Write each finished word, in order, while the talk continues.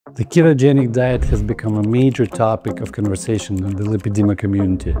The ketogenic diet has become a major topic of conversation in the lipedema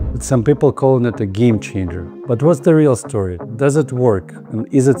community, with some people calling it a game changer. But what's the real story? Does it work?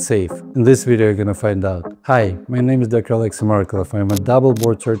 And is it safe? In this video, you're gonna find out. Hi, my name is Dr. Alexey Markelov. I'm a double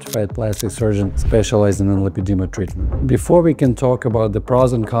board certified plastic surgeon specializing in lipedema treatment. Before we can talk about the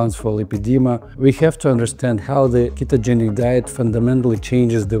pros and cons for lipedema, we have to understand how the ketogenic diet fundamentally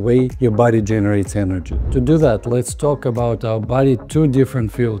changes the way your body generates energy. To do that, let's talk about our body two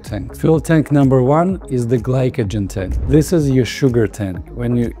different fuel tanks. Fuel tank number one is the glycogen tank. This is your sugar tank.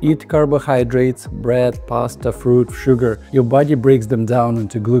 When you eat carbohydrates, bread, pasta, fruit, sugar, your body breaks them down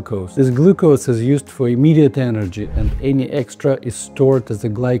into glucose. This glucose is used for immediate energy, and any extra is stored as a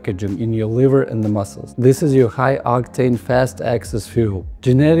glycogen in your liver and the muscles. This is your high-octane, fast-access fuel.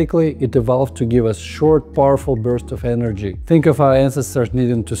 Genetically, it evolved to give us short, powerful bursts of energy. Think of our ancestors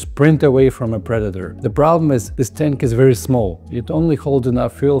needing to sprint away from a predator. The problem is, this tank is very small. It only holds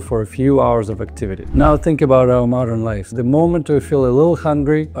enough fuel for a few hours of activity. Now think about our modern life. The moment we feel a little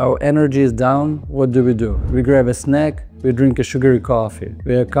hungry, our energy is down, what do? We grab a snack, we drink a sugary coffee.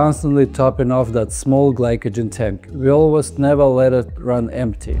 We are constantly topping off that small glycogen tank. We almost never let it run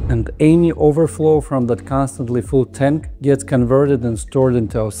empty. And any overflow from that constantly full tank gets converted and stored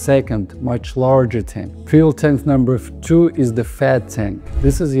into our second, much larger tank. Fuel tank number two is the fat tank.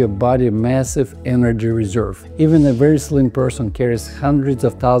 This is your body's massive energy reserve. Even a very slim person carries hundreds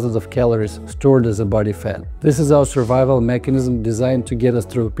of thousands of calories stored as a body fat. This is our survival mechanism designed to get us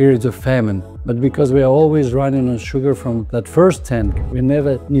through periods of famine. But because we are always running on sugar from that first tank, we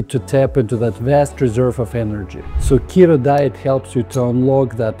never need to tap into that vast reserve of energy. So keto diet helps you to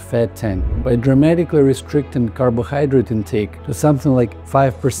unlock that fat tank. By dramatically restricting carbohydrate intake to something like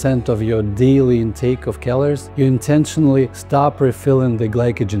 5% of your daily intake of calories, you intentionally stop refilling the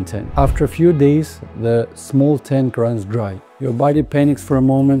glycogen tank. After a few days, the small tank runs dry. Your body panics for a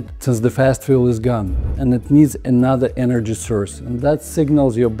moment since the fast fuel is gone, and it needs another energy source, and that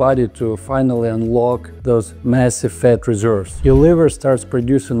signals your body to finally unlock those massive fat reserves. Your liver starts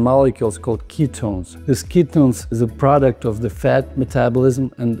producing molecules called ketones. These ketones is a product of the fat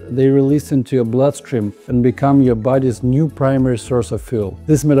metabolism, and they release into your bloodstream and become your body's new primary source of fuel.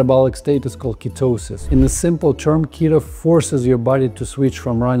 This metabolic state is called ketosis. In a simple term, keto forces your body to switch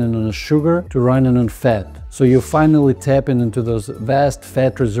from running on sugar to running on fat. So you're finally tapping into those vast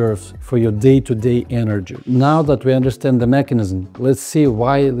fat reserves for your day-to-day energy. Now that we understand the mechanism, let's see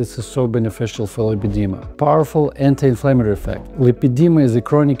why this is so beneficial for lipedema. Powerful anti-inflammatory effect. Lipedema is a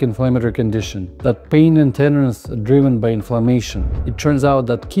chronic inflammatory condition. That pain and tenderness are driven by inflammation. It turns out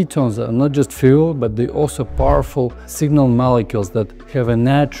that ketones are not just fuel, but they're also powerful signal molecules that have a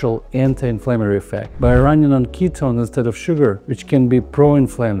natural anti-inflammatory effect. By running on ketones instead of sugar, which can be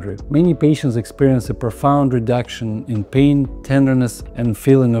pro-inflammatory, many patients experience a profound reduction in pain, tenderness, and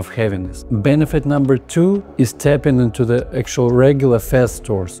feeling of heaviness. Benefit number two is tapping into the actual regular fat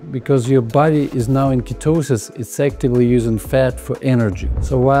stores. Because your body is now in ketosis, it's actively using fat for energy.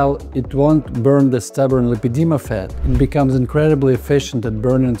 So while it won't burn the stubborn lipedema fat, it becomes incredibly efficient at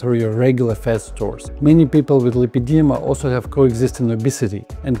burning through your regular fat stores. Many people with lipedema also have coexisting obesity,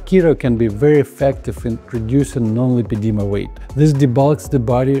 and keto can be very effective in reducing non-lipedema weight. This debulks the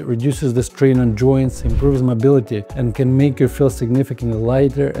body, reduces the strain on joints, improves mobility, and can make you feel significantly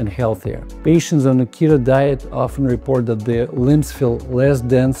lighter and healthier. Patients on a keto diet often report that their limbs feel less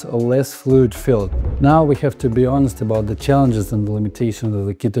dense or less fluid-filled. Now we have to be honest about the challenges and the limitations of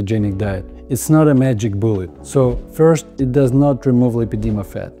the ketogenic diet. It's not a magic bullet. So first, it does not remove lipedema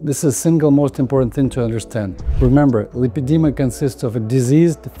fat. This is the single most important thing to understand. Remember, lipedema consists of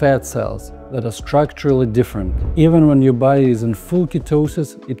diseased fat cells that are structurally different. Even when your body is in full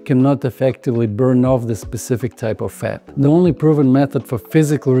ketosis, it cannot effectively burn off the specific type of fat. The only proven method for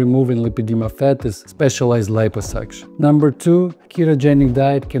physically removing lipedema fat is specialized liposuction. Number two, ketogenic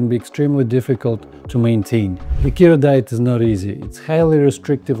diet can be extremely difficult to maintain. The keto diet is not easy. It's a highly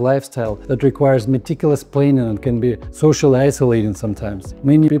restrictive lifestyle that requires meticulous planning and can be socially isolating sometimes.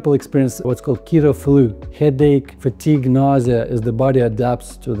 Many people experience what's called keto flu, headache, fatigue, nausea as the body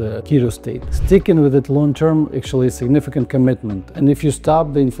adapts to the keto state. Sticking with it long-term actually is a significant commitment, and if you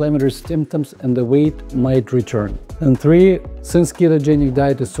stop, the inflammatory symptoms and the weight might return. And three, since ketogenic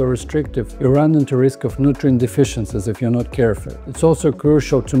diet is so restrictive, you run into risk of nutrient deficiencies if you're not careful. It's also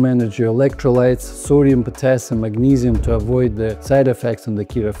crucial to manage your electrolytes, sodium, potassium, magnesium to avoid the side effects in the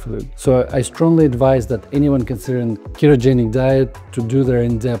keto flu. So I strongly advise that anyone considering ketogenic diet to do their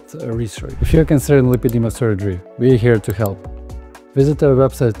in-depth research. If you're considering lipedema surgery, we're here to help. Visit our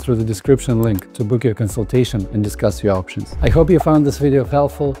website through the description link to book your consultation and discuss your options. I hope you found this video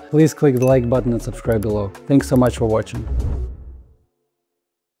helpful. Please click the like button and subscribe below. Thanks so much for watching.